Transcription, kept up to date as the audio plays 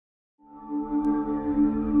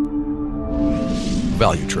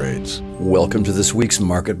Value Trades. Welcome to this week's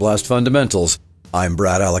Market Blast Fundamentals. I'm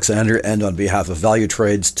Brad Alexander, and on behalf of Value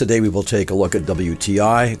Trades, today we will take a look at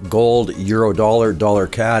WTI, gold, Eurodollar, dollar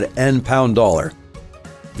CAD, and pound dollar.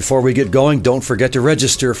 Before we get going, don't forget to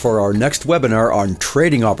register for our next webinar on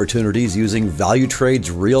trading opportunities using Value Trades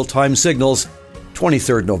real-time signals,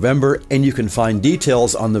 23rd November, and you can find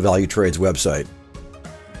details on the Value Trades website.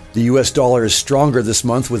 The US dollar is stronger this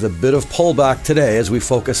month with a bit of pullback today as we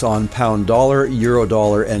focus on pound dollar,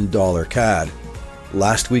 Eurodollar, and dollar CAD.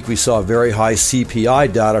 Last week we saw very high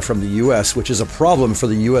CPI data from the US, which is a problem for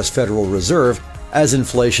the US Federal Reserve as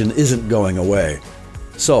inflation isn't going away.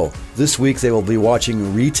 So, this week they will be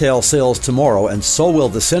watching retail sales tomorrow, and so will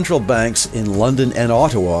the central banks in London and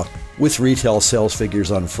Ottawa with retail sales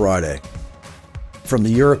figures on Friday. From the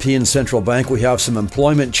European Central Bank, we have some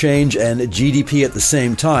employment change and GDP at the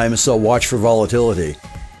same time, so watch for volatility.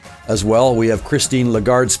 As well, we have Christine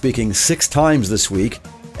Lagarde speaking 6 times this week,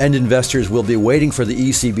 and investors will be waiting for the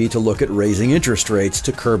ECB to look at raising interest rates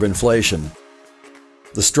to curb inflation.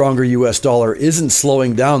 The stronger US dollar isn't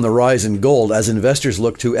slowing down the rise in gold as investors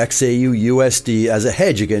look to XAUUSD as a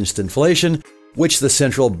hedge against inflation, which the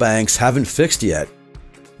central banks haven't fixed yet.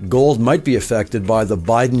 Gold might be affected by the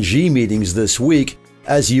Biden-Xi meetings this week,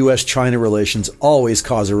 as US-China relations always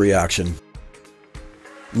cause a reaction.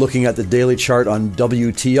 Looking at the daily chart on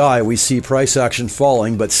WTI, we see price action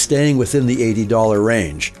falling but staying within the $80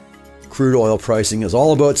 range. Crude oil pricing is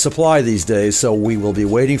all about supply these days, so we will be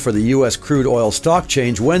waiting for the US crude oil stock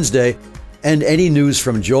change Wednesday and any news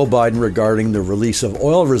from Joe Biden regarding the release of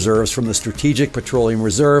oil reserves from the Strategic Petroleum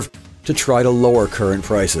Reserve to try to lower current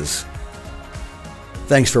prices.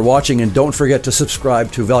 Thanks for watching, and don't forget to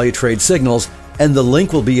subscribe to Value Trade Signals, and the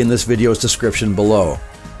link will be in this video's description below.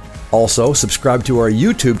 Also, subscribe to our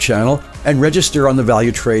YouTube channel and register on the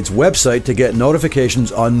Value Trades website to get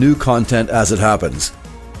notifications on new content as it happens.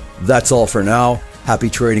 That's all for now. Happy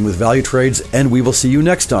trading with Value Trades, and we will see you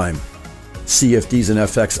next time. CFDs and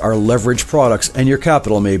FX are leveraged products, and your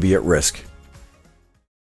capital may be at risk.